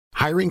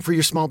Hiring for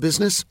your small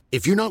business?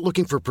 If you're not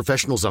looking for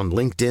professionals on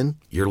LinkedIn,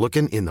 you're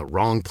looking in the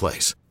wrong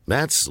place.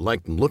 That's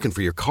like looking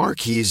for your car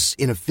keys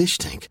in a fish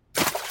tank.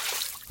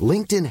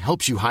 LinkedIn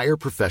helps you hire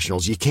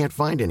professionals you can't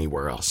find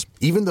anywhere else,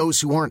 even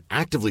those who aren't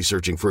actively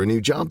searching for a new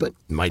job but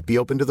might be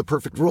open to the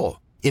perfect role.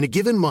 In a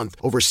given month,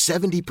 over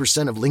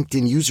 70% of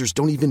LinkedIn users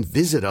don't even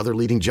visit other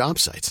leading job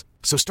sites.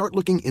 So start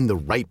looking in the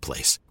right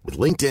place. With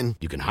LinkedIn,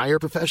 you can hire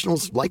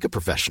professionals like a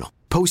professional.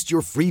 Post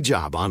your free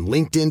job on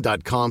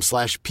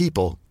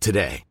linkedin.com/people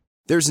today.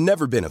 There's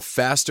never been a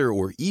faster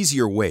or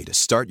easier way to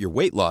start your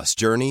weight loss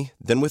journey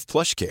than with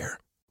PlushCare.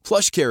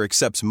 PlushCare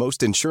accepts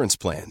most insurance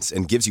plans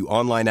and gives you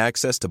online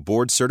access to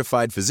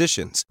board-certified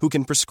physicians who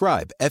can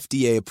prescribe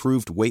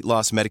FDA-approved weight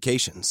loss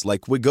medications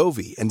like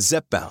Wegovy and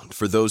Zepbound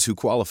for those who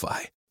qualify.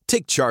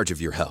 Take charge of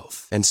your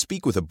health and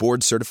speak with a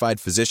board-certified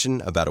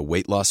physician about a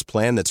weight loss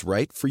plan that's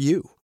right for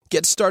you.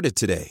 Get started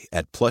today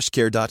at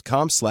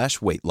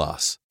plushcare.com/weight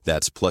loss.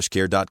 That's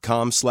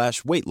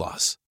plushcare.com/weight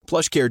loss.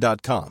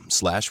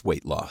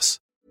 plushcare.com/weight loss.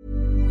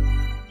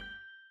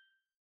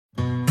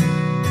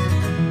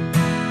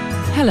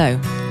 Hello,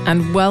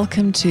 and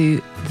welcome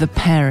to The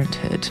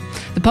Parenthood,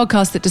 the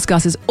podcast that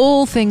discusses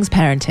all things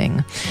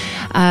parenting.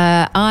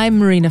 I'm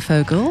Marina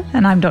Fogel.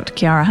 And I'm Dr.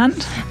 Chiara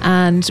Hunt.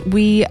 And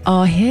we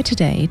are here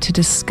today to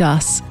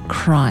discuss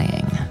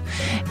crying.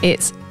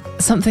 It's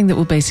something that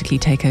will basically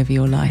take over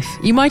your life.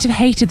 You might have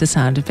hated the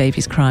sound of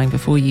babies crying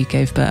before you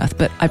gave birth,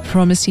 but I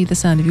promise you the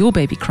sound of your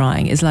baby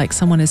crying is like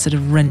someone is sort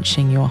of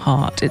wrenching your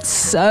heart. It's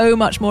so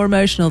much more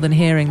emotional than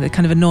hearing the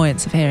kind of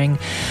annoyance of hearing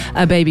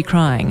a baby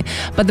crying.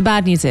 But the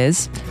bad news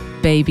is,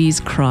 babies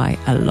cry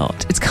a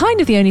lot. It's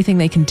kind of the only thing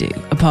they can do,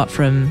 apart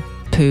from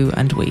poo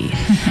and wee.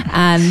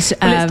 And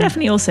well, it's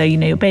definitely also,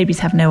 your babies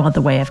have no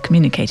other way of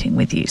communicating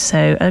with you.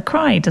 So a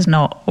cry does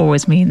not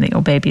always mean that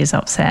your baby is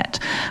upset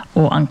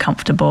or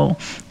uncomfortable.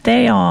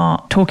 They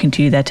are talking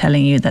to you. They're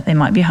telling you that they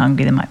might be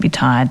hungry, they might be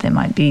tired, they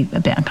might be a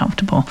bit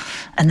uncomfortable.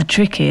 And the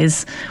trick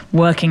is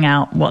working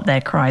out what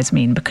their cries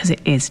mean, because it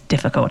is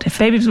difficult. If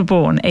babies were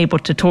born able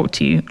to talk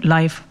to you,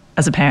 life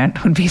as a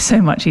parent would be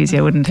so much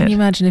easier, wouldn't it? Can you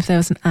imagine if there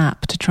was an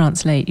app to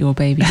translate your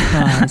baby's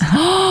cries?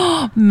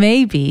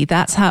 Maybe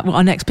that's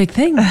our next big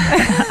thing.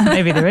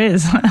 Maybe there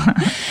is.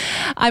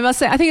 I must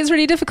say, I think it's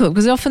really difficult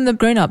because often the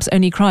grown-ups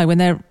only cry when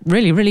they're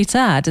really, really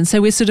sad. And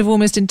so we sort of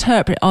almost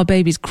interpret our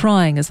babies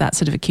crying as that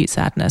sort of acute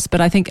sadness.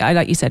 But I think,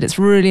 like you said, it's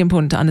really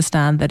important to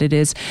understand that it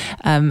is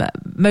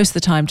most of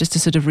the time just a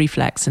sort of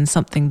reflex and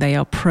something they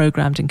are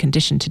programmed and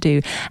conditioned to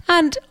do.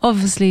 And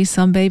obviously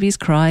some babies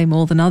cry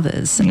more than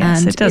others. Yes,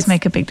 and it does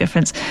make a big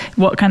difference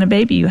what kind of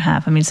baby you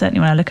have. I mean, certainly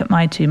when I look at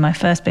my two, my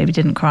first baby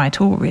didn't cry at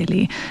all,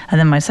 really. And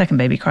then my second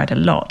baby cried a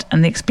lot.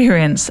 And the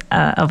experience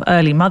of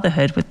early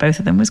motherhood with both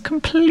of them was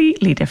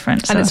completely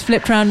different. And it's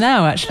flipped around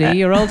now, actually.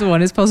 Your older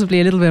one is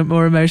possibly a little bit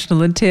more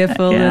emotional and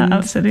tearful. And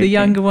absolutely. The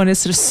younger one is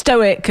sort of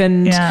stoic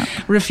and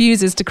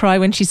refuses to cry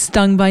when she's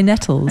stung by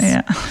nettles.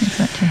 Yeah,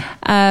 exactly.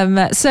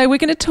 So we're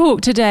going to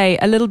talk today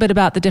a little bit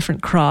about the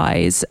different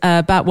cries,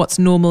 about what's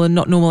normal and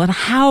not normal, and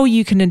how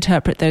you can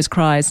interpret those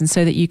cries, and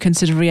so that you can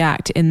sort of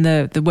react in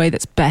the way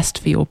that's best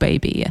for your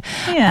baby.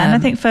 Yeah, and I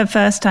think for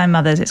first-time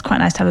mothers, it's quite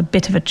nice to have a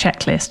bit of a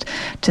checklist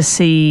to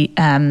see,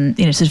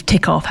 sort of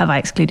tick off, have I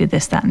excluded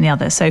this, that and the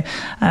other. So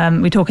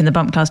we talk in the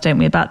bump class, don't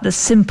we, about the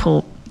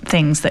simple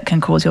things that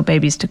can cause your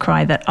babies to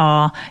cry that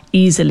are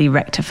easily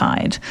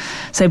rectified.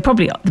 So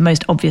probably the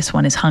most obvious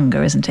one is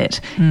hunger, isn't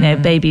it?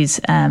 Babies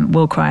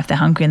will cry if they're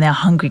hungry, and they're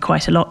hungry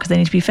quite a lot because they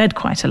need to be fed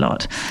quite a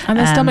lot. And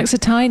their stomachs are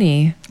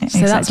tiny, so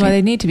that's why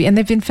they need to be. And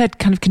they've been fed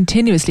kind of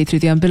continuously through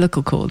the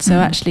umbilical cord. So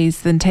actually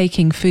then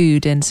taking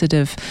food in sort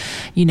of,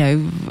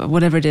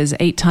 whatever it is,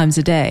 8 times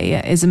a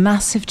day is a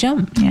massive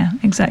jump. Yeah,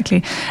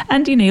 exactly.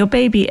 And, your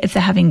baby, if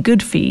they're having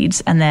good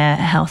feeds and they're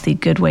healthy,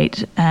 good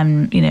weight,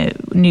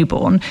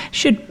 newborn,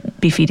 should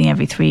be feeding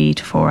every 3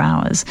 to 4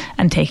 hours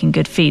and taking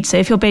good feed. So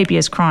if your baby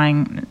is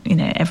crying,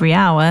 every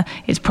hour,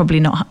 it's probably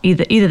not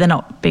either they're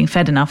not being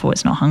fed enough or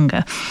it's not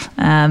hunger.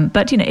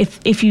 But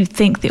if you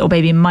think that your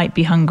baby might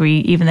be hungry,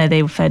 even though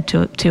they were fed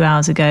 2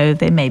 hours ago,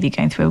 they may be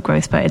going through a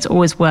growth spurt. It's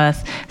always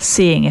worth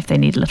seeing if they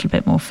need a little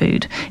bit more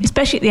food,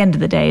 especially at the end of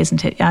the day,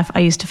 isn't it? I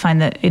used to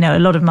find that a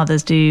lot of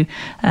mothers do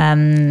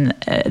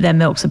their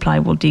milk supply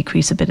will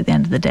decrease a bit at the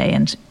end of the day,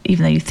 and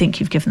even though you think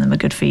you've given them a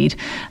good feed,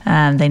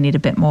 they need a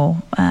bit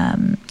more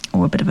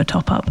or a bit of a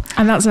top-up.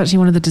 And that's actually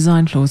one of the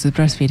design flaws with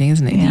breastfeeding,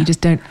 isn't it? Yeah. You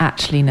just don't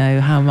actually know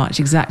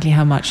exactly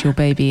how much your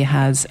baby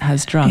has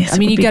drunk. Yes, I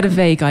mean, you get a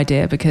vague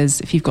idea,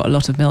 because if you've got a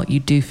lot of milk, you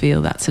do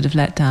feel that sort of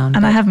let down.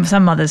 And I have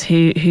some mothers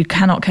who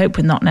cannot cope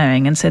with not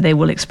knowing, and so they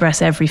will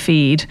express every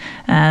feed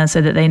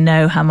so that they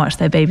know how much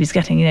their baby's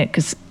getting,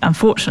 because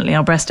unfortunately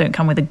our breasts don't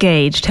come with a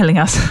gauge telling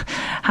us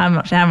how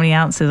many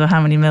ounces or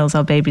how many mils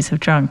our babies have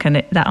drunk,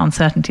 and that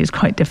uncertainty is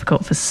quite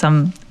difficult for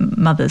some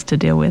mothers to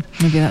deal with.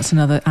 Maybe that's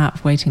another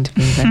app waiting to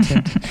be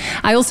invented.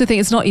 I also think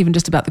it's not even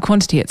just about the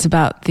quantity, it's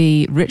about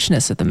the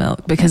richness of the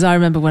milk. Because I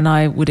remember when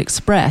I would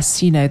express,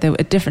 there were,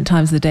 at different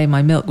times of the day,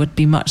 my milk would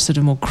be much sort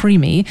of more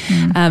creamy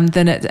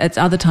than at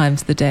other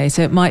times of the day.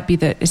 So it might be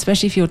that,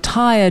 especially if you're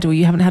tired or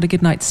you haven't had a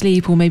good night's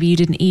sleep, or maybe you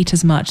didn't eat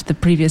as much the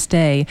previous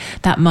day,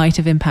 that might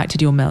have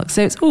impacted your milk.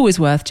 So it's always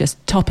worth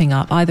just topping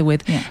up, either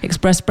with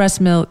express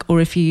breast milk,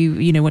 or if you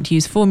want to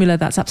use formula,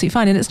 that's absolutely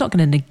fine. And it's not going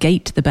to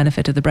negate the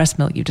benefit of the breast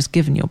milk you've just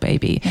given your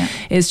baby.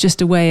 It's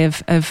just a way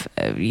of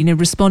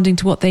responding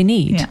to what they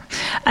need. Yeah.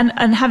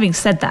 And having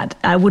said that,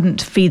 I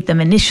wouldn't feed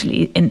them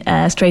initially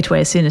straight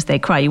away as soon as they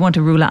cry. You want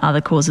to rule out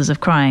other causes of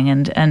crying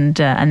and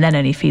then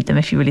only feed them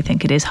if you really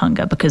think it is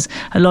hunger, because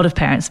a lot of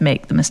parents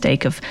make the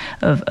mistake of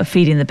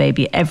feeding the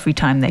baby every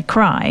time they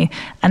cry,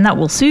 and that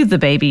will soothe the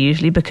baby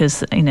usually,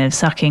 because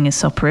sucking is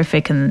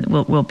soporific and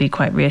will be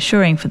quite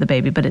reassuring for the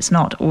baby, but it's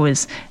not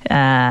always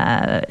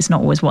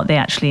what they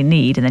actually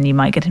need, and then you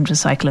might get into a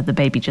cycle of the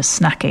baby just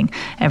snacking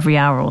every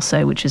hour or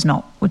so, which is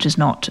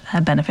not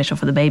beneficial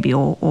for the baby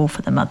or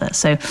for the mother.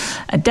 So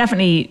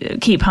definitely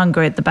keep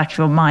hunger at the back of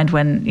your mind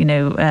when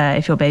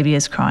if your baby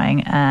is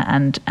crying,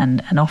 and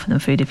offer them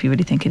food if you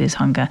really think it is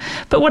hunger.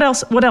 But what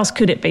else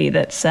could it be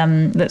that's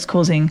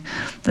causing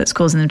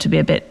them to be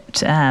a bit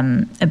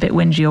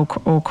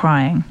whingy or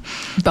crying?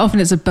 But often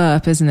it's a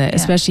burp, isn't it? Yeah.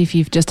 Especially if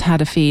you've just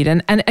had a feed.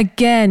 And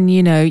again,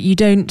 you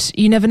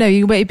never know.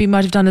 Your baby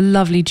might have done a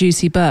lovely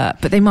juicy burp,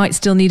 but they might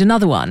still need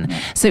another one. Yeah.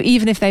 So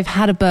even if they've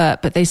had a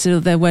burp, but they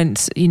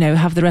won't,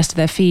 have the rest of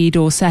their feed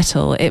or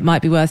settle, it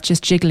might be worth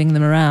just jiggling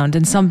them around.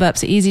 And some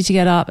burps are easy to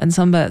get up, and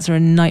some burps are a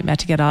nightmare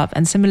to get up.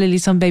 And similarly,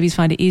 some babies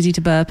find it easy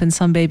to burp, and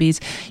some babies,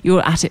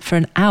 you're at it for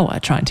an hour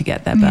trying to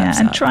get their burps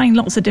and up. Trying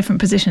lots of different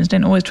positions.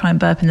 Don't always try and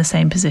burp in the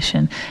same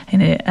position.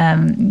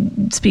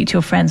 Speak to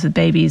your friends with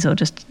babies, or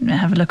just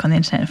have a look on the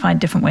internet and find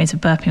different ways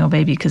of burping your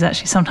baby, because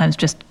actually sometimes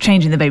just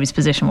changing the baby's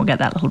position will get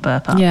that little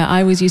burp up. Yeah,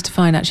 I always used to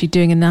find actually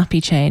doing a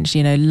nappy change,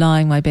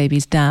 lying my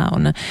babies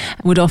down,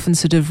 would often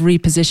sort of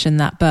reposition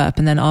that burp,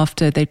 and then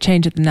after they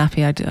changed the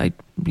nappy,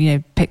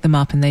 I'd pick them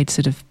up and they'd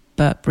sort of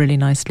burp really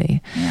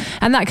nicely. Yeah.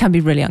 And that can be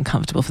really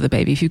uncomfortable for the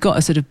baby. If you've got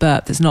a sort of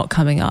burp that's not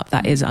coming up,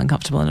 that is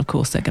uncomfortable, and of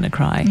course they're going to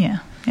cry. Yeah,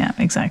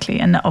 exactly.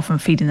 And often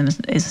feeding them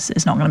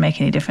is not going to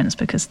make any difference,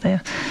 because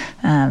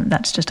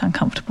that's just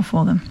uncomfortable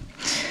for them.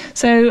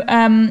 So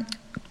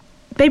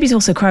babies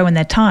also cry when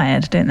they're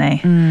tired, don't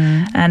they?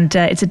 And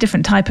it's a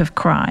different type of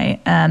cry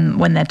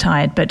when they're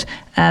tired, but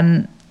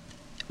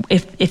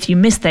if you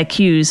miss their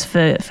cues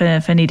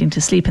for needing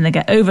to sleep and they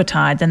get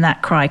overtired, then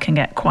that cry can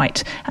get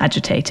quite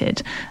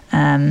agitated,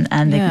 and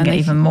they can get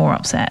even more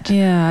upset.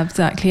 Yeah,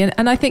 exactly.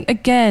 And I think,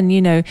 again,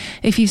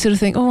 if you sort of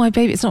think, my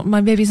baby's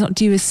not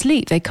due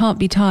asleep, they can't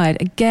be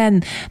tired.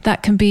 Again,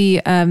 that can be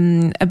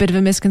a bit of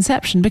a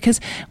misconception, because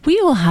we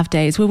all have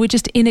days where we're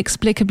just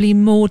inexplicably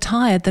more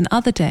tired than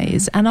other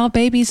days, and our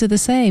babies are the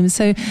same.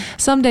 So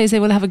some days they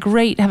will have a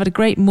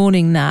great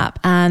morning nap,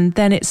 and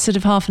then it's sort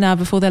of half an hour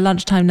before their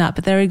lunchtime nap,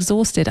 but they're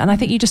exhausted. And I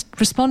think you just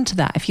respond to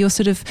that. If you're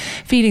sort of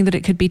feeling that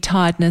it could be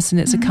tiredness, and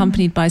it's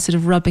accompanied by sort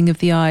of rubbing of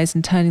the eyes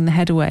and turning the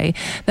head away,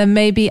 then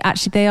maybe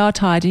actually they are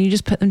tired, and you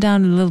just put them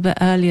down a little bit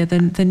earlier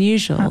than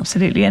usual.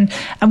 Absolutely. And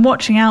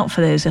watching out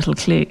for those little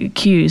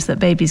cues that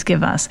babies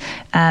give us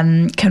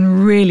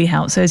can really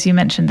help. So as you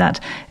mentioned, that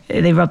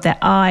they rub their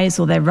eyes,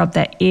 or they rub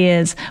their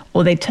ears,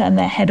 or they turn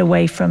their head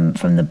away from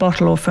the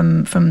bottle, or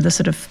from the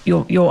sort of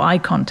your eye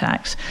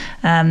contact.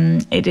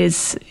 It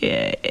is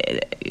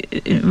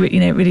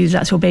really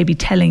that's your baby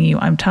telling you,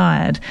 I'm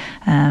tired.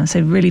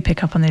 So really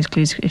pick up on those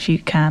clues if you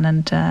can,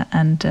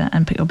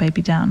 and put your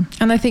baby down.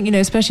 And I think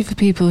especially for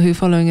people who are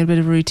following a bit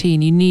of a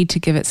routine, you need to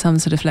give it some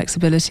sort of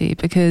flexibility,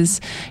 because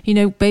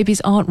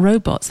babies aren't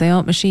robots, they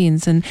aren't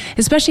machines, and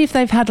especially if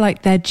they've had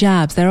like their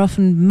jabs, they're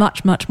often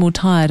much more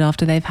tired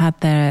after they've had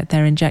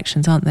their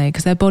injections, aren't they?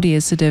 Because their body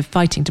is sort of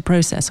fighting to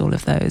process all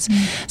of those.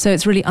 So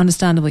it's really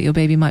understandable that your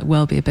baby might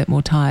well be a bit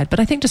more tired.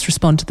 But I think just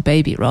respond to the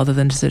baby, rather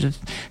than sort of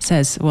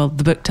says, well,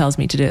 the book tells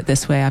me to do it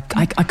this way,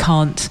 I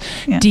can't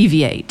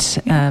deviate.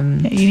 You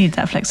need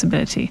that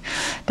flexibility,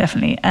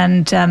 definitely.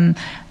 And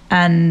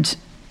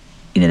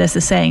there's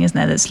the saying, isn't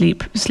there, that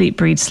sleep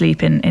breeds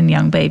sleep in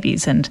young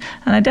babies, and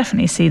I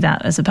definitely see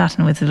that as a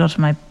pattern with a lot of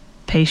my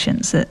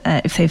patients, that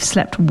if they've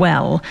slept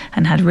well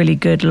and had really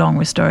good long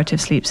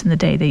restorative sleeps in the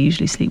day, they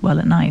usually sleep well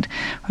at night.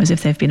 Whereas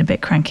if they've been a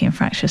bit cranky and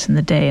fractious in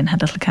the day and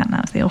had little cat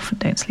naps, they often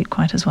don't sleep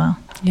quite as well.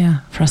 Yeah,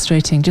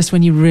 frustrating. Just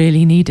when you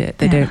really need it,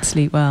 they don't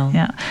sleep well.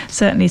 Yeah,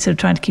 certainly sort of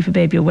trying to keep a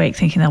baby awake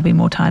thinking they'll be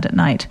more tired at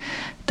night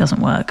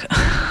doesn't work.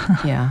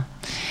 Yeah.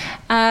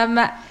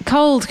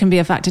 Cold can be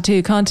a factor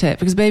too, can't it?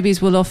 Because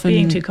babies will often...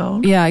 Being too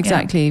cold. Yeah,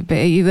 exactly. Yeah. But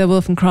they will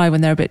often cry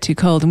when they're a bit too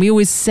cold. And we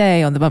always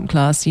say on the bump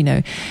class,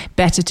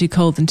 better too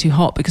cold than too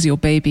hot, because your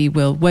baby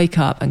will wake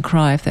up and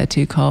cry if they're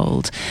too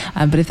cold.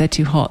 But if they're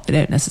too hot, they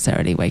don't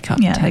necessarily wake up.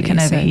 Yeah, they can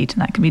overheat,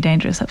 and that can be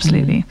dangerous,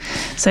 absolutely.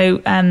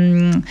 So...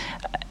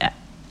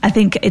 I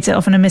think it's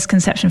often a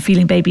misconception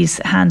feeling babies'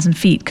 hands and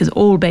feet, because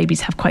all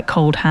babies have quite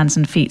cold hands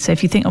and feet. So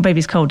if you think, oh,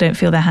 baby's cold, don't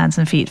feel their hands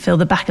and feet, feel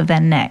the back of their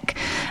neck,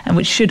 and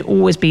which should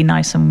always be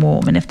nice and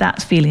warm. And if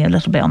that's feeling a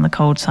little bit on the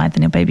cold side,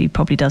 then your baby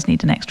probably does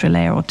need an extra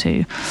layer or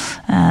two.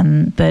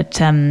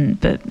 But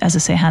as I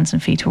say, hands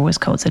and feet are always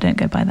cold, so don't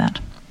go by that.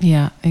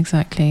 Yeah,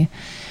 exactly.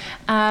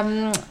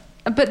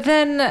 But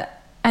then...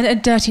 And a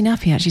dirty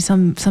nappy, actually.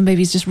 Some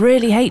babies just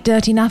really hate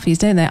dirty nappies,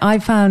 don't they? I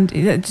found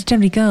it's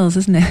generally girls,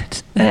 isn't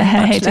it?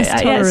 Much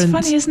less tolerant. Yeah, it's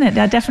funny, isn't it?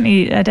 I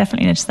definitely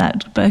noticed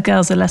that. But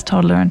girls are less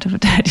tolerant of a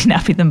dirty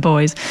nappy than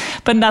boys.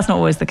 But that's not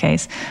always the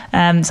case.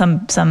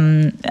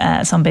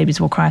 Some babies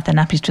will cry if their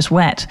nappy's just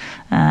wet,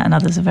 and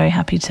others are very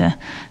happy to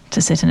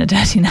sit in a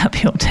dirty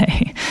nappy all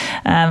day.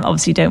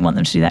 Obviously, you don't want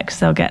them to do that because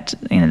they'll get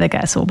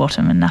a sore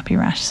bottom and nappy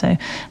rash. So,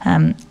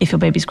 if your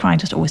baby's crying,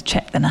 just always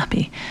check the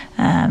nappy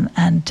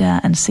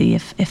and see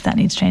if that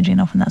needs changing.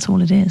 And often that's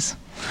all it is.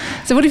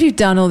 So what if you've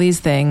done all these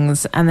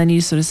things and then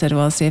you sort of said,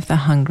 well, see if they're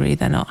hungry,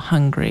 they're not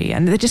hungry,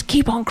 and they just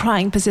keep on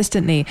crying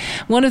persistently?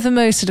 One of the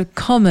most sort of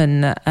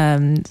common,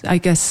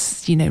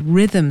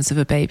 rhythms of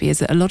a baby is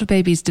that a lot of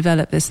babies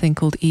develop this thing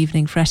called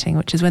evening fretting,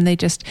 which is when they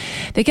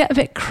get a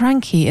bit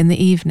cranky in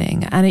the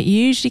evening, and it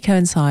usually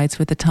coincides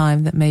with the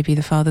time that maybe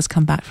the father's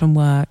come back from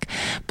work,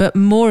 but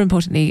more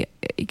importantly,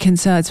 it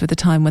coincides with the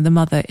time when the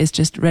mother is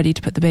just ready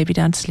to put the baby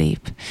down to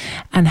sleep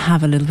and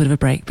have a little bit of a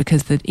break,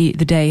 because the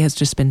day has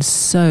just been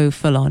so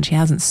full on. She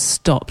hasn't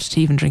stopped to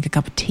even drink a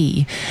cup of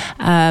tea,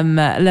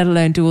 let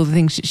alone do all the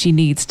things she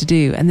needs to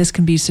do. And this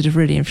can be sort of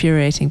really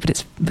infuriating, but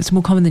it's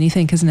more common than you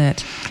think, isn't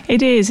it?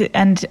 It is,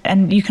 and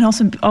you can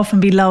also often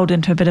be lulled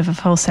into a bit of a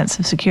false sense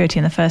of security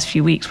in the first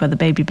few weeks, where the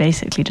baby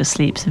basically just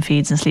sleeps and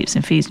feeds, and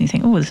you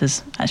think, oh, this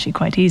is actually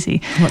quite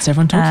easy. What's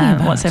everyone talking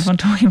about? What's everyone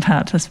talking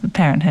about? That's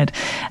parenthood.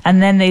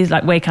 And then they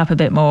wake up a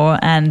bit more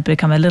and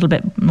become a little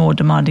bit more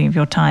demanding of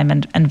your time,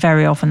 and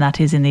very often that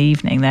is in the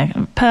evening. They're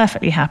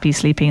perfectly happy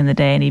sleeping in the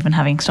day, and even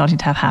starting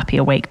to have happy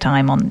awake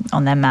time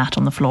on their mat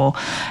on the floor,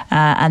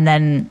 and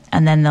then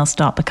they'll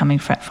start becoming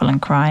fretful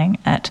and crying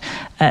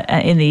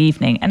in the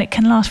evening, and it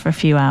can last for a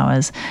few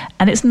hours.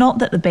 And it's not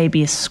that the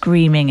baby is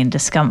screaming in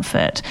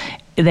discomfort.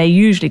 They're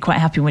usually quite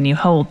happy when you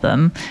hold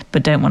them,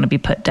 but don't want to be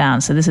put down.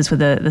 So this is with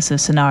this sort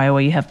of scenario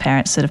where you have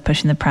parents sort of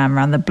pushing the pram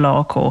around the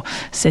block, or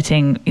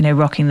sitting,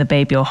 rocking the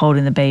baby, or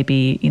holding the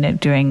baby,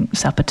 during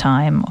supper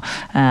time,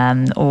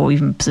 or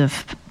even sort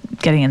of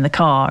getting in the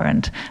car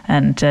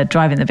and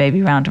driving the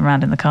baby round and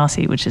round in the car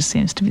seat, which just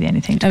seems to be the only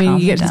thing to calm them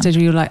down. You get to the stage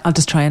where you're like, I'll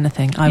just try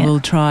anything. I will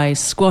try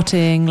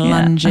squatting,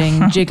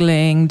 lunging,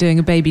 jiggling, doing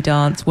a baby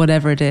dance,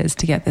 whatever it is,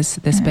 to get this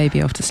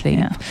baby off to sleep.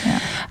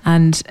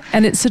 And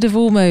it's sort of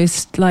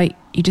almost like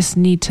you just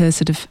need to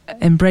sort of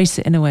embrace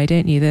it in a way,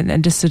 don't you?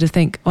 And just sort of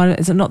think, well,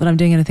 it's not that I'm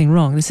doing anything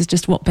wrong. This is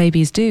just what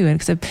babies do. And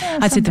because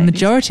I'd say the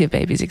majority of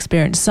babies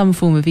experience some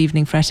form of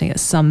evening fretting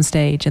at some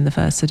stage in the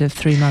first sort of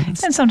 3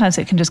 months. And sometimes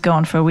it can just go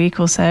on for a week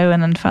or so,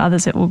 and then for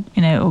others it will,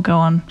 it will go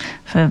on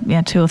for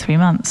 2 or 3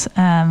 months.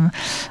 And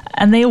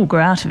they all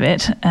grow out of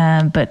it,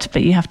 but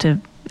you have to.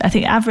 I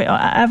think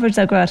average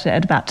they'll grow out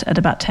at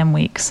about 10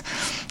 weeks.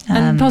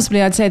 And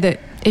possibly I'd say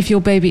that if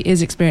your baby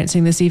is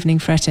experiencing this evening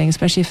fretting,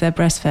 especially if they're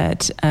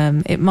breastfed,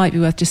 it might be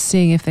worth just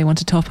seeing if they want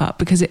to top up,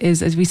 because it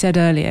is, as we said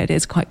earlier, it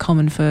is quite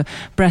common for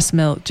breast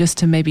milk just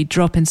to maybe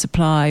drop in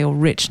supply or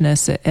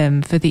richness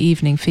for the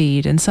evening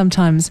feed. And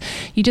sometimes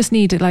you just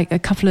need like a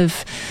couple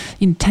of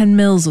 10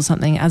 mils or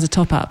something as a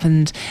top up,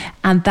 and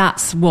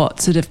that's what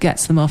sort of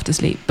gets them off to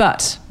sleep,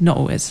 but not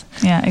always.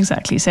 Yeah,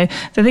 exactly. So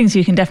the things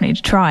you can definitely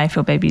try if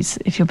your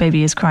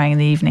baby is crying in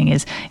the evening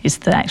is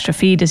the extra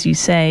feed, as you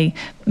say,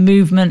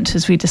 movement,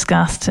 as we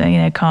discussed,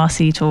 car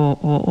seat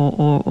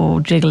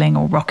or jiggling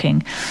or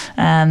rocking.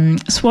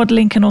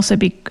 Swaddling can also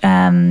be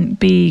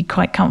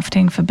quite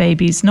comforting for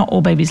babies. Not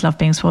all babies love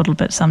being swaddled,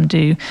 but some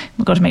do.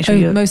 We've got to make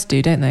sure most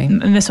do, don't they?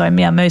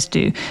 Most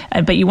do.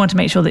 But you want to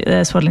make sure that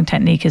the swaddling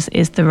technique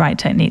is the right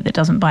technique, that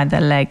doesn't bind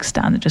their legs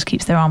down, that just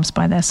keeps their arms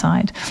by their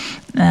side.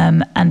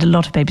 And a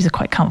lot of babies are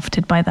quite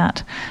comforted by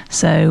that.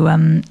 So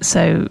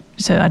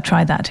I'd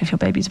try that if your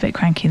baby's a bit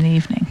cranky in the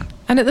evening.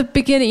 And at the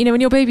beginning, when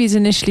your baby's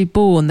initially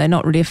born, they're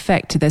not really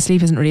affected. Their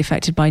sleep isn't really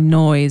affected by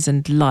noise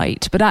and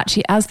light. But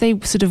actually, as they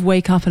sort of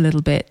wake up a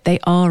little bit, they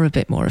are a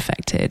bit more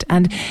affected.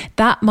 And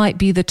that might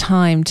be the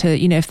time to,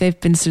 if they've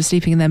been sort of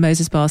sleeping in their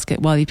Moses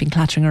basket while you've been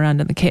clattering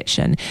around in the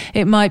kitchen,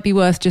 it might be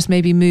worth just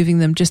maybe moving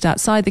them just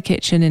outside the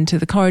kitchen into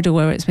the corridor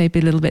where it's maybe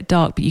a little bit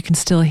dark, but you can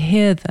still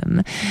hear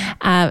them.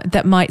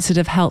 That might sort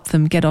of help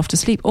them get off to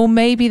sleep. Or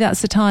maybe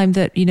that's the time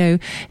that,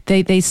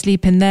 they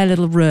sleep in their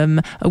little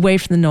room away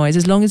from the noise,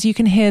 as long as you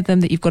can hear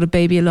them, that you've got a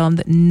baby alarm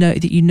that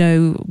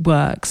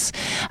works.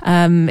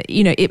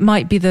 It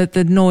might be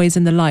the noise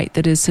and the light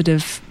that is sort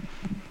of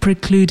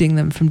precluding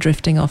them from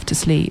drifting off to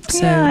sleep.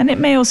 And it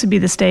may also be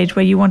the stage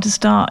where you want to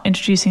start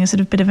introducing a sort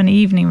of bit of an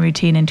evening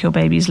routine into your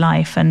baby's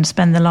life, and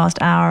spend the last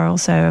hour or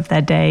so of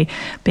their day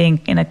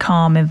being in a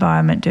calm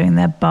environment, doing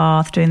their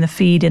bath, doing the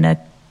feed in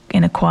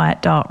a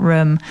quiet, dark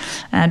room,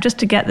 just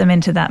to get them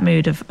into that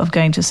mood of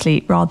going to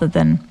sleep, rather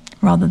than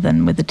rather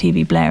than with the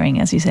TV blaring,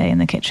 as you say, in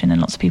the kitchen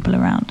and lots of people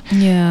around.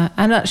 Yeah,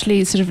 and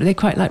actually sort of they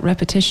quite like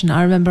repetition.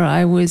 I remember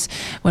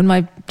when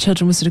my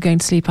children were sort of going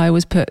to sleep, I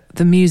always put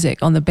the music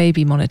on the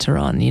baby monitor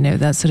on,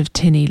 that sort of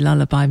tinny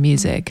lullaby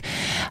music.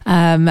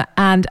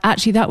 And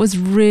actually that was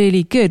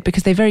really good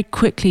because they very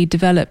quickly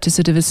developed a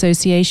sort of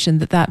association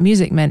that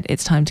music meant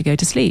it's time to go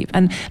to sleep.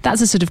 And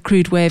that's a sort of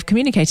crude way of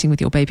communicating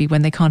with your baby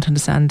when they can't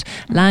understand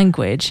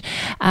language.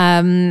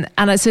 And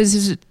so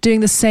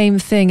doing the same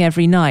thing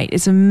every night,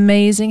 it's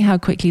amazing how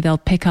quickly they'll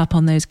pick up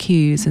on those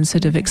cues and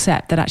sort of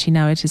accept that actually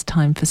now it is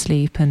time for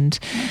sleep. And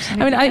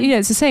absolutely. I mean,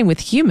 it's the same with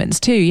humans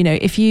too.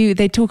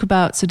 They talk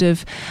about sort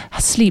of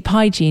sleep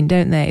hygiene,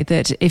 don't they?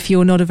 That if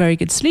you're not a very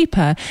good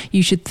sleeper,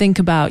 you should think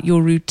about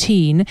your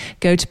routine,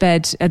 go to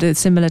bed at a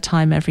similar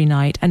time every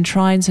night and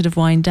try and sort of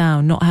wind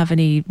down, not have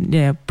any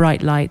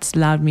bright lights,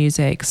 loud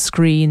music,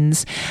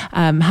 screens,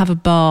 have a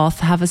bath,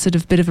 have a sort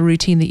of bit of a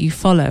routine that you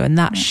follow, and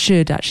that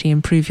should actually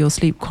improve your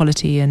sleep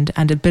quality and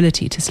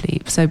ability to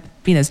sleep. So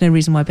there's no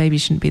reason why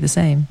babies shouldn't be the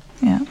same.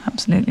 Yeah,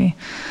 absolutely.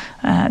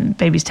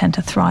 Babies tend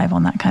to thrive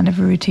on that kind of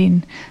a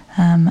routine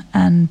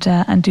and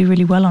do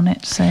really well on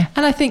it. So,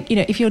 and I think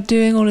if you're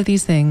doing all of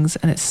these things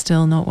and it's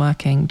still not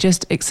working,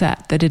 just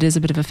accept that it is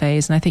a bit of a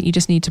phase. And I think you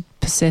just need to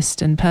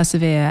persist and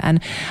persevere. And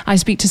I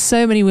speak to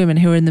so many women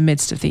who are in the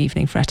midst of the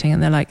evening fretting,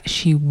 and they're like,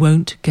 she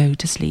won't go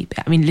to sleep.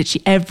 I mean,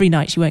 literally every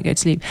night she won't go to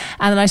sleep.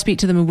 And then I speak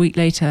to them a week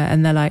later,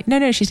 and they're like,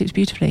 no, she sleeps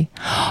beautifully.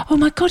 Oh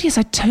my God, yes,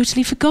 I'd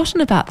totally forgotten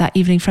about that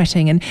evening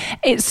fretting. And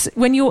it's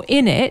when you're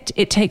in it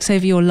takes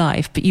over your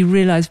life, but you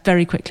realise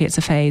very quickly it's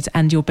a phase,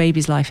 and your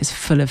baby's life is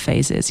full of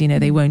phases.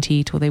 They won't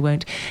eat, or they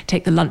won't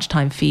take the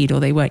lunchtime feed,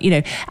 or they won't,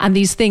 and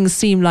these things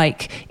seem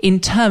like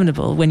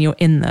interminable when you're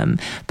in them,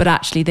 but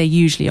actually they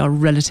usually are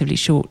relatively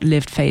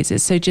short-lived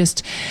phases. So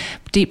just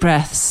deep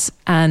breaths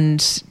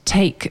and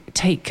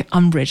take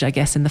umbrage, I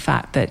guess, in the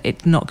fact that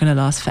it's not going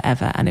to last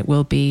forever, and it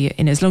will be,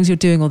 as long as you're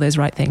doing all those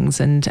right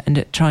things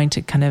and trying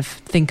to kind of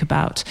think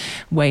about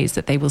ways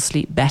that they will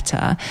sleep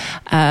better,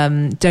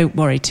 don't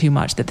worry too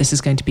much that this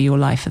is going to be your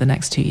life for the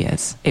next 2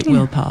 years. It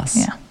will pass.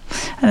 Yeah.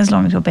 And as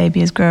long as your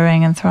baby is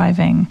growing and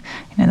thriving,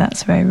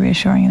 that's very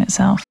reassuring in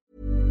itself.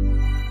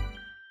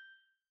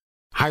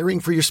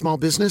 Hiring for your small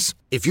business?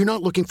 If you're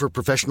not looking for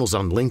professionals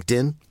on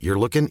LinkedIn, you're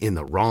looking in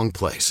the wrong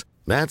place.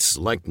 That's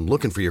like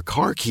looking for your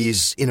car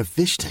keys in a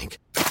fish tank.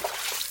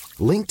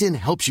 LinkedIn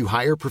helps you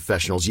hire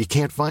professionals you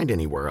can't find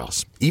anywhere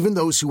else, even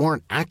those who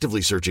aren't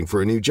actively searching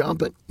for a new job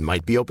but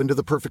might be open to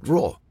the perfect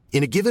role.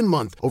 In a given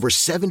month, over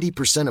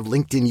 70% of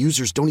LinkedIn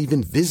users don't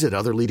even visit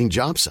other leading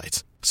job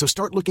sites. So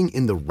start looking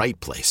in the right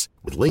place.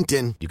 With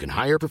LinkedIn, you can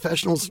hire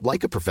professionals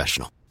like a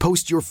professional.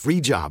 Post your free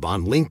job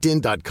on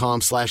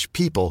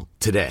linkedin.com/people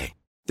today.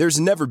 There's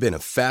never been a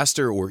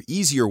faster or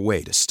easier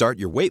way to start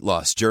your weight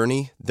loss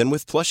journey than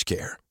with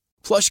PlushCare.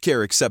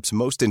 PlushCare accepts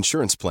most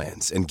insurance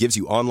plans and gives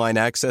you online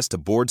access to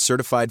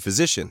board-certified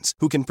physicians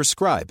who can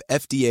prescribe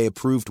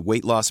FDA-approved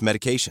weight loss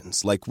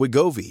medications like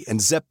Wegovy and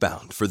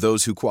Zepbound for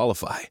those who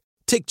qualify.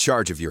 Take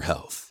charge of your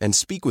health and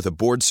speak with a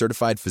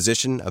board-certified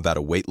physician about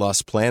a weight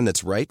loss plan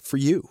that's right for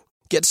you.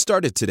 Get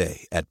started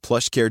today at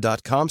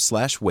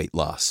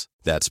plushcare.com/weightloss.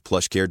 That's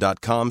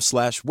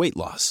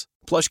plushcare.com/weightloss.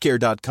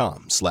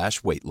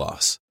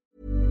 plushcare.com/weightloss.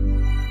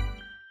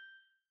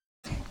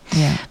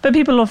 Yeah. But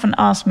people often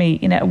ask me,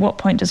 at what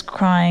point does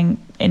crying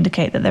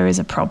indicate that there is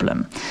a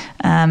problem?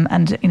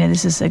 And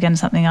this is, again,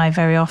 something I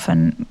very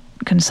often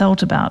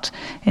consult about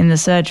in the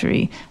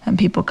surgery, and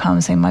people come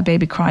saying, my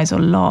baby cries a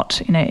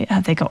lot,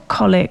 have they got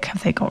colic,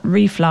 have they got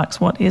reflux,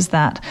 what is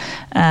that?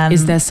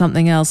 Is there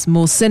something else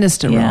more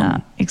sinister wrong? Yeah,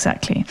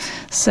 exactly.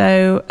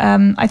 So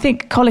I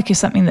think colic is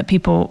something that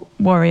people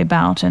worry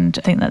about and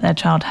think that their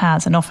child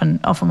has, and often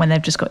when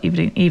they've just got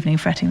evening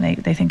fretting,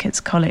 they think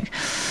it's colic.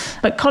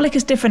 But colic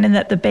is different in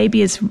that the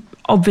baby is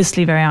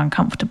obviously very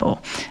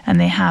uncomfortable, and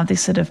they have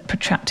this sort of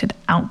protracted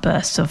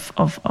outbursts of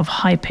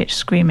high-pitched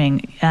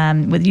screaming,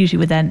 usually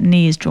with their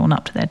knees drawn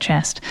up to their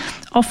chest,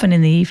 often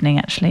in the evening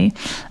actually,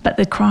 but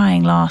the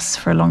crying lasts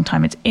for a long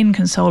time. It's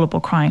inconsolable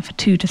crying for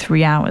 2 to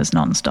 3 hours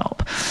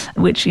non-stop,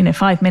 which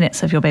 5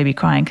 minutes of your baby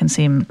crying can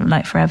seem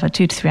like forever.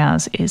 2 to 3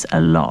 hours is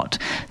a lot.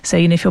 So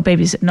if your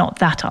baby's not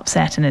that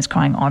upset and is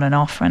crying on and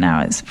off for an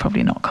hour, it's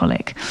probably not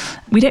colic.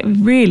 We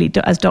don't really,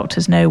 as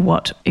doctors, know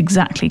what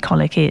exactly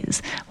colic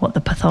is, what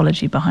the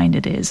pathology behind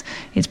it is.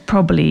 It's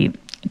probably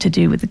to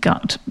do with the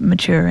gut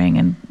maturing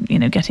and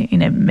getting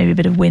maybe a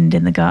bit of wind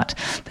in the gut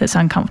that's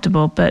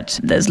uncomfortable. But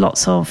there's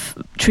lots of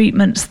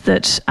treatments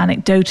that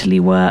anecdotally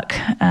work.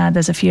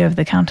 There's a few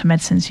over-the-counter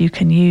medicines you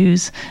can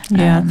use.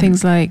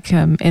 Things like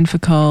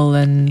Infocol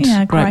and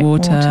Gripe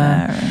water.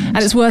 And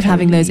it's worth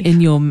having those in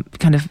your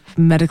kind of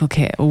medical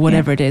kit or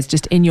whatever it is,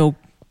 just in your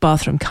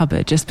bathroom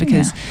cupboard, just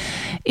because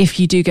if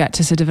you do get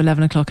to sort of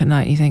 11 o'clock at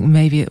night, you think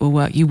maybe it will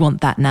work. You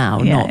want that now,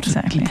 not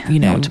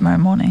not tomorrow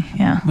morning.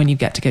 When you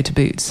get to go to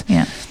Boots.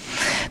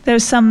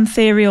 There's some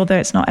theory, although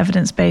it's not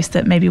evidence-based,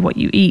 that maybe what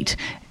you eat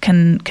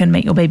can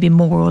make your baby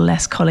more or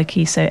less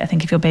colicky. So I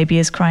think if your baby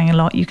is crying a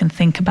lot, you can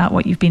think about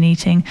what you've been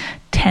eating.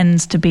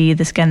 tends to be,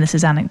 this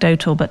is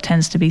anecdotal, but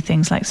tends to be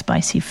things like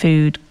spicy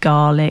food,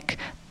 garlic,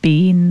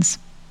 beans,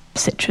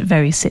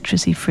 very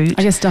citrusy fruit.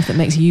 I guess stuff that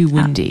makes you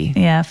windy.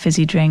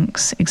 Fizzy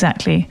drinks,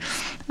 exactly.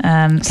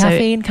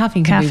 Caffeine can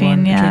be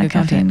one.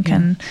 Caffeine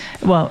can.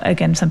 Well,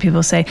 again, some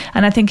people say,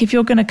 and I think if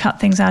you're going to cut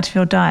things out of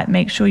your diet,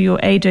 make sure you're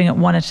doing it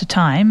one at a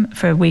time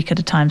for a week at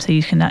a time, so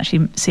you can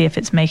actually see if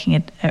it's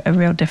making a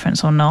real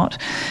difference or not.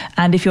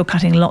 And if you're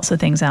cutting lots of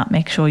things out,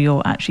 make sure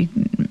you're actually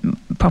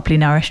properly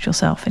nourished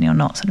yourself and you're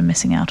not sort of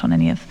missing out on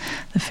any of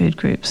the food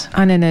groups.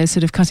 I know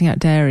sort of cutting out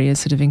dairy is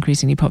sort of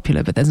increasingly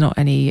popular, but there's not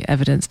any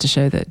evidence to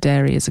show that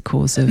dairy is a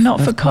cause of Not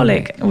for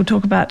colic. We'll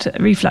talk about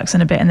reflux in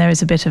a bit, and there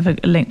is a bit of a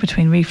link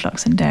between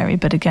reflux and dairy.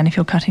 But again, if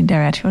you're cutting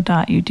dairy out of your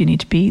diet, you do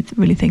need to be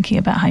really thinking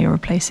about how you're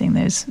replacing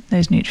those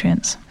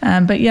nutrients.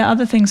 But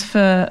other things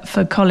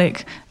for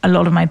colic, a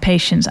lot of my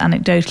patients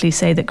anecdotally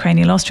say that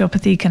cranial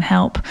osteopathy can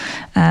help.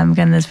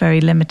 Again, there's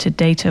very limited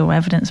data or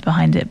evidence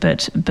behind it,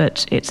 but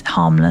it's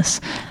harmless.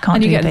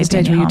 And you get to the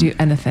stage where you do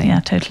anything.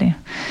 Yeah,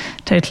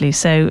 totally.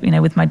 So,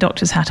 with my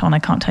doctor's hat on, I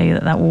can't tell you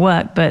that will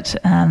work, but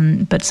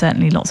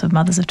certainly lots of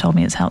mothers have told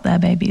me it's helped their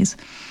babies.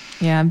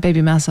 Yeah, and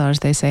baby massage,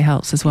 they say,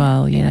 helps as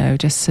well,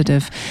 just sort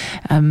of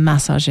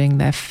massaging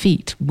their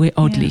feet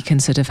oddly can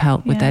sort of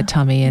help with their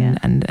tummy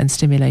and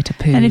stimulate a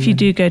poo. And if you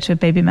do go to a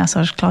baby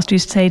massage class, do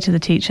say to the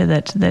teacher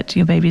that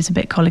your baby is a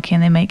bit colicky,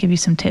 and they may give you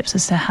some tips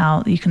as to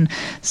how you can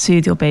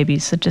soothe your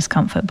baby's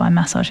discomfort by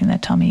massaging their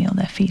tummy or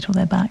their feet or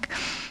their back.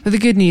 But the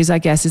good news, I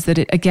guess, is that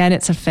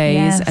it's a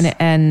phase and it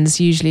ends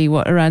usually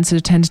around sort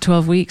of 10 to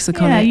 12 weeks, the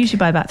colic? Yeah, usually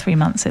by about 3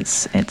 months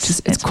it's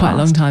quite a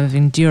long time of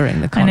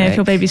enduring the colic. I know if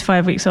your baby's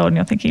 5 weeks old and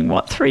you're thinking,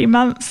 what, 3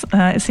 months?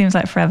 It seems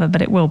like forever,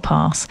 but it will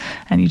pass.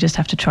 And you just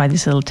have to try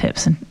these little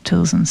tips and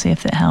tools and see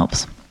if it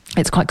helps.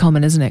 It's quite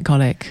common, isn't it,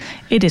 colic?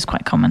 It is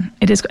quite common.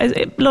 It is.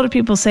 A lot of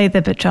people say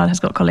that their child has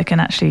got colic,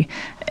 and actually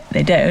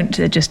they don't.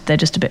 They're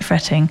just a bit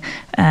fretting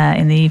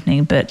in the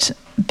evening. But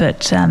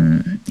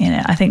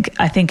I think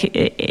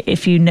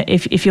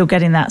if you're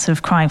getting that sort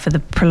of crying for the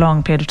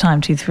prolonged period of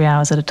time, 2-3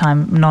 hours at a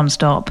time,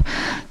 non-stop,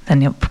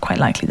 then you're quite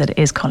likely that it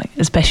is colic,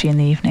 especially in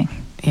the evening.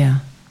 Yeah.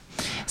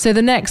 So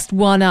the next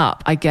one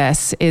up, I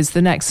guess, is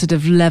the next sort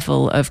of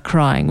level of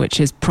crying, which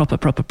is proper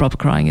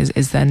crying,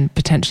 is then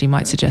potentially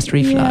might suggest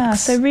reflux. Yeah,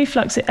 so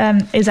reflux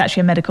is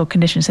actually a medical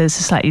condition, so it's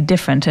slightly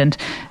different, and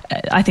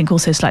I think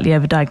also slightly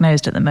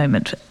overdiagnosed at the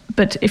moment.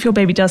 But if your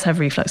baby does have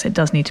reflux, it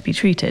does need to be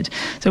treated.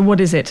 So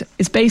what is it?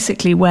 It's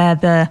basically where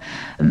the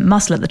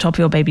muscle at the top of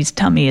your baby's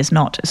tummy is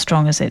not as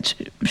strong as it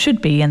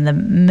should be, and the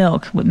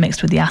milk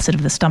mixed with the acid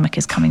of the stomach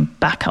is coming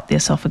back up the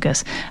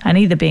esophagus and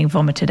either being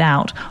vomited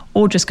out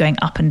or just going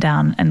up and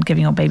down and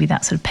giving your baby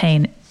that sort of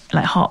pain,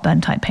 like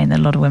heartburn type pain that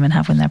a lot of women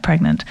have when they're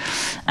pregnant.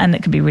 And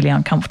it can be really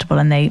uncomfortable,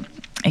 and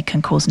it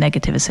can cause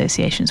negative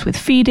associations with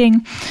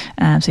feeding.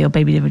 So your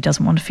baby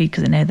doesn't want to feed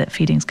because they know that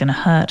feeding is going to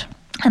hurt.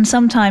 And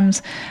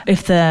sometimes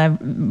if the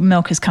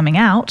milk is coming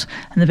out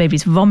and the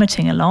baby's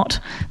vomiting a lot,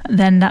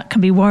 then that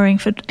can be worrying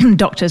for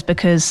doctors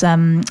because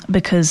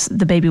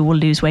the baby will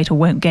lose weight or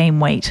won't gain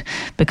weight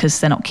because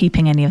they're not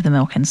keeping any of the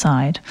milk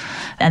inside.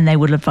 And they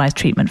would advise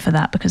treatment for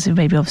that because the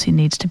baby obviously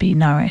needs to be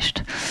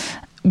nourished.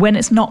 When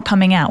it's not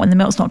coming out, when the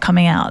milk's not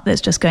coming out,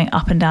 that's just going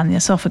up and down the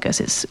esophagus,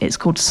 it's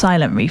called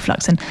silent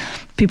reflux. And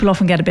people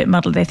often get a bit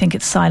muddled. They think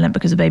it's silent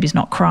because the baby's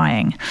not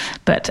crying.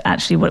 But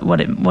actually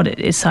what it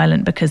is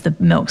silent because the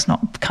milk's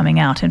not coming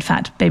out. In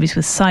fact, babies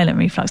with silent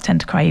reflux tend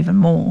to cry even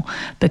more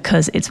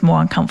because it's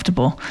more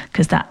uncomfortable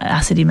because that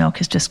acidy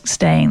milk is just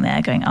staying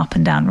there, going up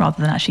and down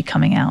rather than actually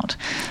coming out.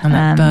 And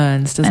it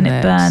burns, doesn't it? And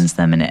it burns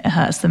them and it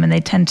hurts them, and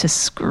they tend to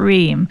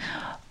scream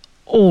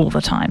all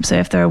the time. So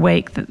if they're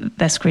awake,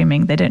 they're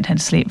screaming. They don't tend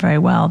to sleep very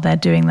well. They're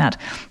doing that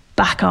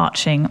back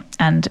arching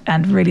and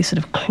really sort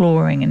of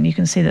clawing, and you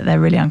can see that they're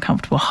really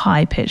uncomfortable,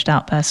 high pitched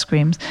outburst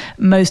screams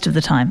most of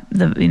the time.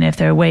 If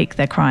they're awake,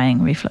 they're crying.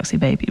 Refluxy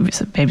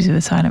babies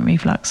with silent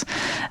reflux,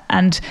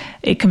 and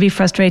it can be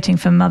frustrating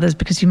for mothers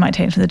because you might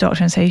take them to the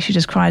doctor and say she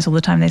just cries all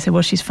the time. They say,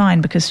 well, she's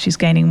fine because she's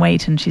gaining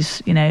weight and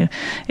she's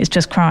it's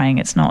just crying.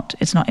 It's not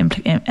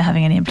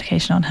having any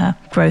implication on her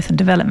growth and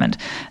development.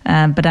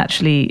 But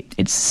actually,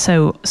 it's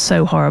so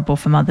horrible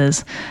for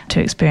mothers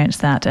to experience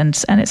that, and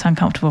it's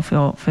uncomfortable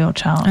for your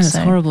child. And it's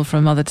horrible for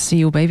a mother to see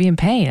your baby in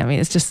pain. I mean,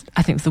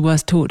 I think it's the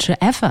worst torture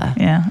ever.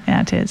 Yeah,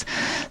 it is.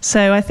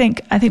 So I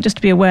think just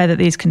to be aware that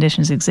these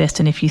conditions exist,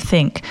 and if you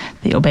think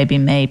that your baby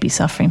may be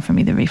suffering from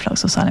either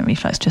reflux or silent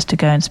reflux, just to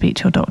go and speak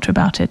to your doctor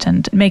about it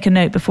and make a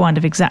note beforehand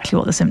of exactly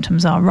what the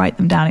symptoms are, write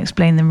them down,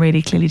 explain them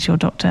really clearly to your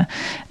doctor,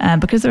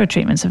 because there are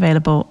treatments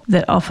available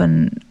that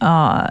often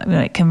are,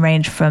 it can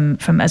range from,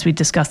 as we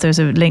discussed, there's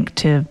a link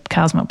to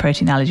cow's milk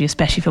protein allergy,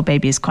 especially if your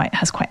baby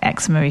has quite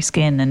eczema-y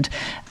skin and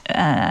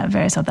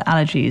various other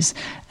allergies.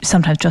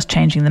 Sometimes just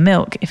changing the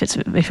milk,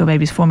 if your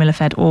baby's formula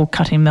fed, or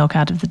cutting milk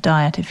out of the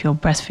diet if you're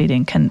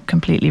breastfeeding, can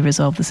completely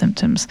resolve the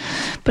symptoms.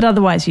 But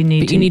otherwise, you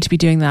need to be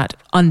doing that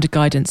under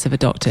guidance of a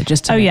doctor,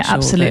 just to make sure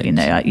absolutely.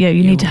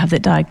 You need to have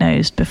it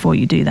diagnosed before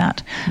you do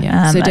that.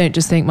 So don't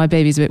just think my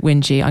baby's a bit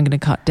whingy, I'm going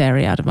to cut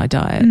dairy out of my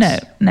diet.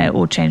 No,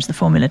 or change the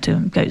formula to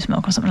goat's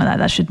milk or something like that.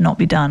 That should not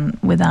be done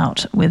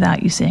without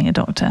you seeing a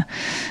doctor.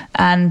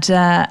 And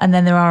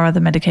then there are other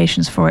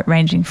medications for it,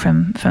 ranging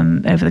from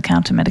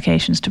over-the-counter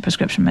medications to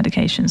prescription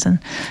medications.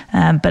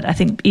 But I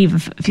think even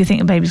if you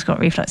think a baby's got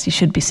reflux, you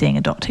should be seeing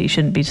a doctor. You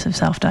shouldn't be sort of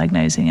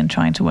self-diagnosing and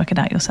trying to work it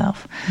out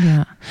yourself.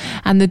 Yeah,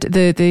 and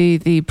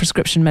the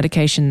prescription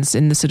medications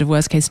in the sort of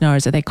worst case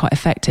scenarios, are they quite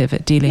effective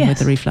at dealing with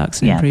the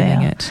reflux and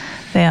improving it?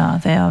 They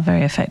are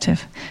very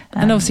effective.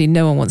 And obviously,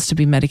 no one wants to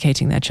be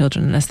medicating their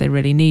children unless they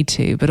really need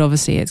to. But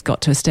obviously, it's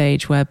got to a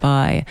stage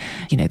whereby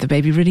the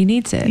baby really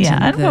needs it. Yeah,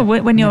 and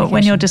when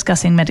you're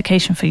discussing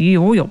medication for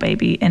you or your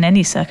baby in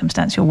any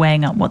circumstance, you're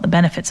weighing up what the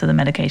benefits of the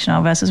medication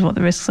are versus what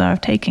the risks are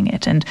of taking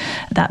it, and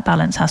that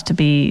balance has to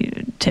be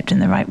tipped in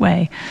the right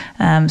way.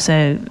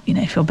 So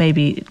if your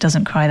baby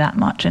doesn't cry that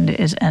much and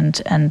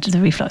the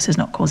reflux is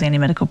not causing any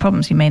medical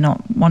problems, you may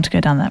not want to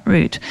go down that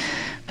route.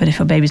 But if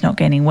your baby's not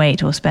gaining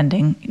weight or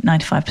spending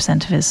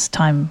 95% of his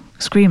time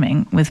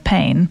screaming with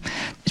pain,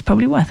 it's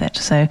probably worth it.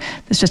 So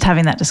it's just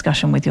having that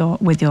discussion with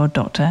your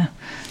doctor.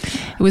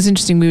 It was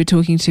interesting. We were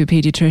talking to a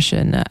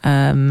paediatrician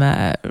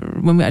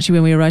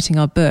when we were writing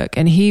our book,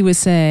 and he was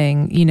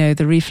saying,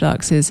 the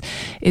reflux is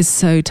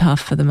so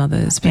tough for the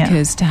mothers,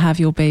 because to have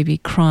your baby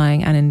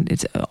crying and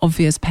it's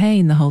obvious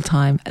pain the whole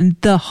time,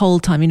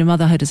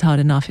 motherhood is hard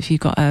enough if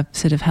you've got a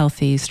sort of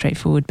healthy,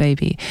 straightforward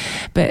baby,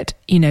 but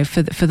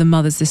for the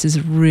mothers, this is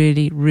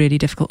really, really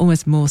difficult,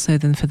 almost more so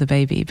than for the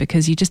baby,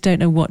 because you just don't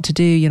know what to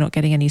do. You're not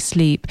getting any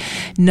sleep.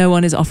 No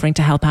one is offering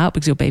to help out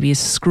because your baby is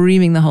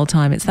screaming the whole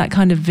time. It's that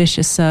kind of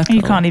vicious circle.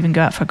 You can't even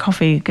go out for a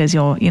coffee because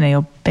your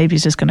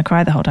baby's just going to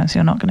cry the whole time, so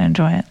you're not going to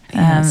enjoy it.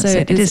 So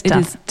it is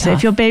tough. So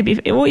if your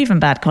baby, or even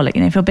bad colic,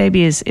 if your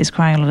baby is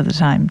crying a lot of the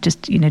time,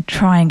 just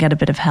try and get a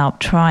bit of help.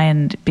 Try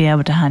and be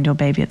able to hand your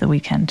baby at the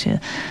weekend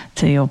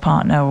to your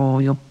partner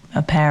or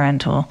a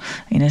parent, or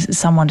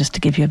someone just to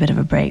give you a bit of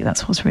a break.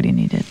 That's what's really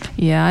needed.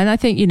 Yeah, and I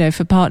think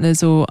for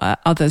partners or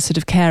other sort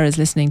of carers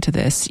listening to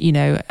this,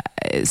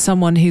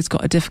 someone who's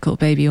got a difficult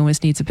baby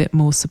almost needs a bit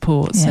more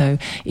support. Yeah. So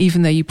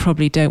even though you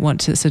probably don't want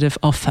to sort of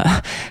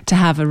offer to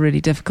have a really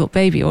difficult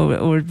baby or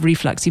a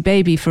refluxy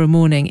baby for a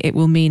morning, it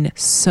will mean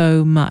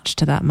so much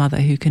to that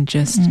mother who can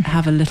just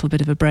have a little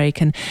bit of a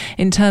break. And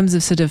in terms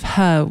of sort of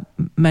her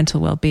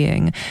mental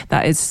well-being,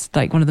 that is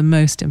like one of the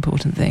most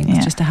important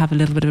things, just to have a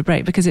little bit of a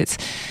break, because it's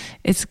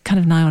kind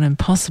of nigh on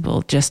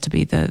impossible just to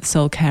be the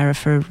sole carer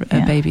for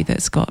a baby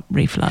that's got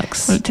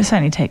reflux. Well, it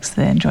certainly takes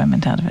the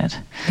enjoyment out of it.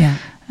 Yeah.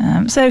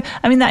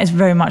 That is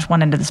very much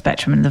one end of the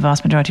spectrum, and the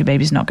vast majority of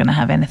babies are not going to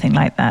have anything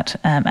like that,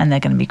 and they're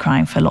going to be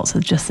crying for lots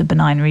of just the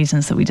benign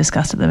reasons that we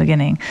discussed at the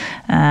beginning.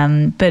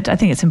 But I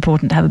think it's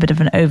important to have a bit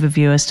of an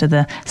overview as to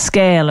the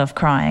scale of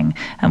crying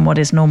and what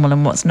is normal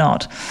and what's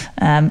not,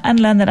 and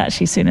learn that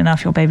actually soon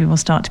enough your baby will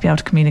start to be able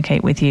to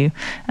communicate with you,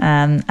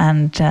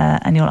 and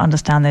you'll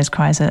understand those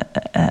cries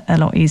a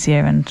lot easier,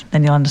 and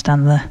then you'll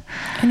understand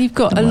And you've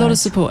got a lot of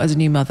support as a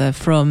new mother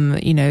from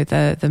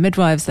the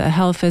midwives, the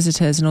health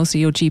visitors, and also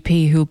your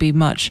GP, who will be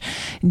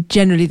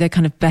generally they're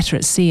kind of better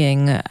at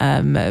seeing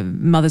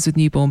mothers with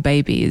newborn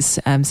babies,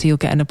 so you'll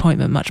get an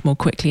appointment much more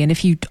quickly. And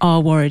if you are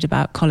worried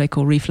about colic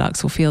or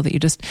reflux, or feel that you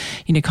just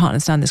can't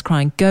understand this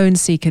crying, go and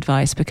seek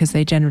advice, because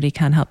they generally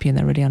can help you and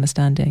they're really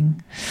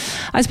understanding.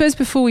 I suppose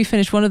before we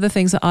finish, one of the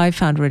things that I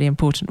found really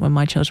important when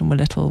my children were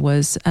little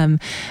was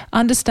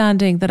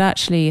understanding that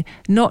actually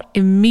not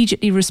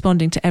immediately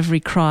responding to every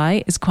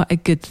cry is quite a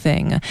good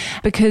thing,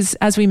 because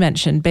as we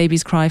mentioned,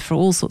 babies cry for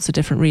all sorts of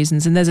different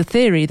reasons, and there's a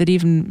theory that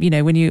even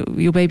when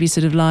your baby's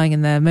sort of lying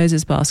in their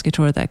Moses basket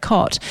or their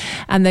cot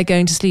and they're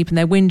going to sleep and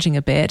they're whinging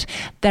a bit,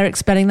 they're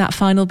expelling that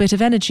final bit of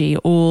energy,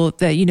 or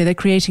they're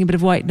creating a bit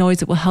of white noise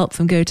that will help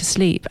them go to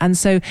sleep. And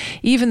so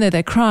even though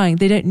they're crying,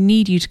 they don't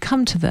need you to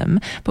come to them.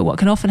 But what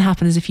can often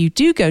happen is if you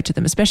do go to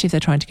them, especially if they're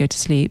trying to go to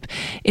sleep,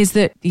 is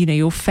that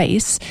your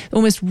face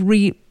almost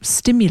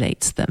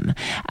re-stimulates them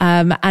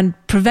and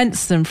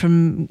prevents them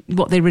from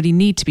what they really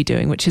need to be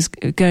doing, which is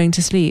going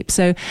to sleep.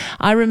 So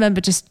I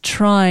remember just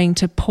trying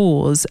to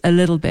pause a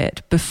little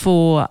bit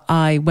before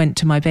I went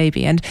to my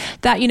baby. And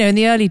that, in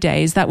the early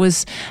days, that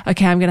was,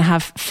 okay, I'm going to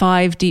have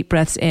 5 deep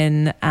breaths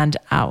in and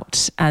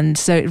out. And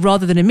so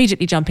rather than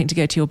immediately jumping to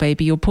go to your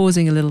baby, you're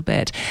pausing a little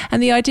bit.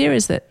 And the idea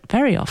is that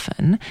very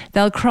often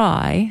they'll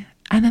cry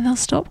and then they'll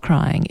stop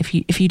crying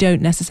if you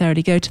don't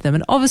necessarily go to them.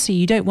 And obviously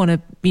you don't want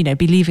to,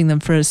 be leaving them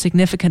for a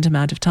significant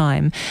amount of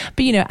time.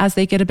 But, as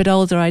they get a bit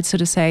older, I'd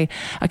sort of say,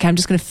 okay, I'm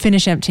just going to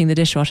finish emptying the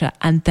dishwasher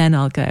and then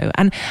I'll go.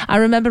 And I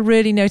remember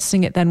really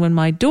noticing it then when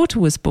my daughter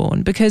was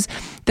born, because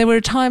there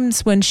were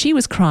times when she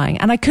was crying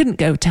and I couldn't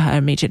go to her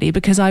immediately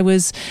because I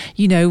was,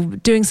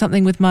 doing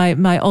something with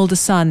my older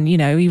son,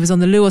 he was on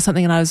the loo or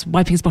something and I was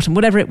wiping his bottom,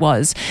 whatever it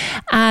was.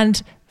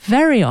 And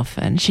very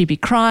often she'd be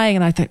crying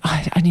and I think,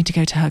 oh, I need to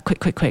go to her,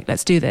 quick,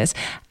 let's do this.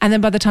 And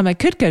then by the time I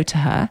could go to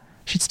her,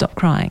 she'd stop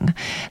crying.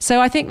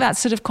 So I think that's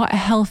sort of quite a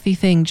healthy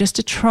thing, just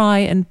to try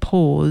and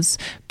pause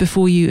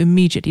before you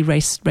immediately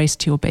race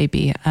to your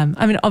baby.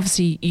 I mean,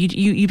 obviously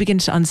you begin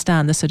to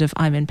understand the sort of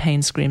I'm in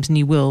pain screams and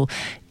you will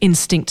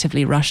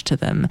instinctively rush to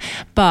them.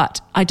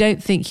 But I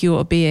don't think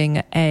you're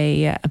being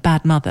a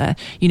bad mother,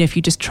 if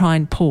you just try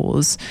and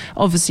pause,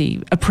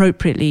 obviously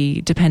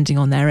appropriately depending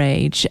on their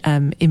age,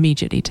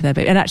 immediately to their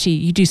baby. And actually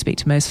you do speak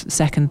to most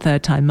second,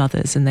 third time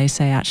mothers and they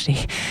say actually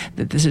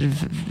that the sort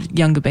of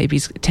younger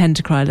babies tend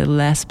to cry a little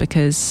less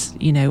because,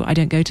 I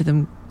don't get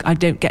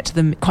to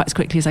them quite as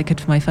quickly as I could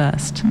for my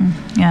first.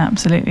 Yeah,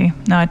 absolutely.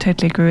 No, I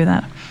totally agree with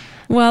that.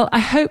 Well, I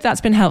hope that's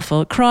been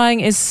helpful.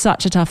 Crying is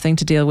such a tough thing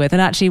to deal with.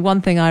 And actually,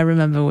 one thing I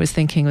remember was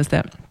thinking was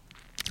that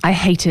I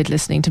hated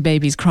listening to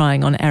babies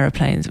crying on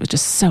aeroplanes. It was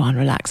just so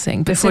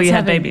unrelaxing. Before you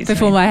had babies.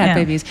 Before I had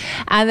babies.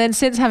 And then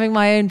since having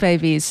my own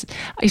babies,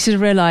 I sort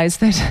of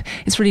realised that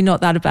it's really not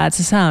that bad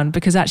to sound,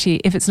 because actually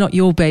if it's not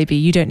your baby,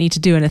 you don't need to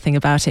do anything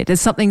about it. There's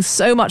something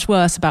so much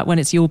worse about when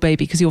it's your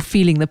baby, because you're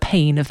feeling the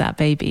pain of that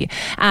baby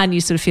and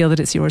you sort of feel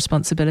that it's your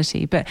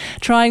responsibility. But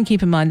try and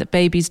keep in mind that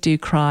babies do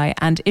cry.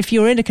 And if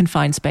you're in a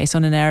confined space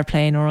on an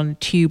aeroplane or on a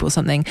tube or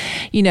something,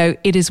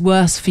 it is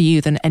worse for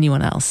you than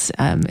anyone else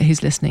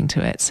who's listening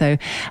to it. So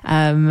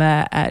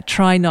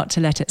try not to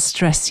let it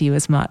stress you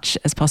as much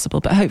as possible,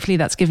 but hopefully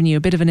that's given you a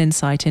bit of an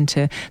insight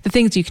into the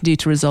things you can do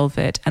to resolve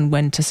it and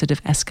when to sort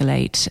of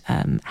escalate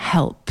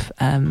help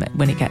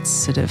when it gets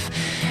sort of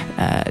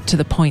to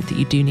the point that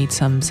you do need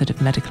some sort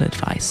of medical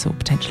advice or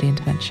potentially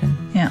intervention.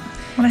 Yeah.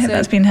 Well, I hope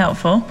that's been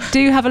helpful.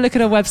 Do have a look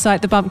at our website,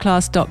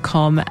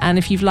 thebumpclass.com. And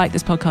if you've liked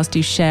this podcast,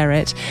 do share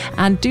it.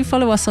 And do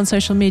follow us on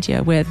social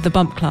media. We're The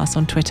Bump Class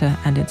on Twitter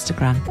and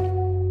Instagram.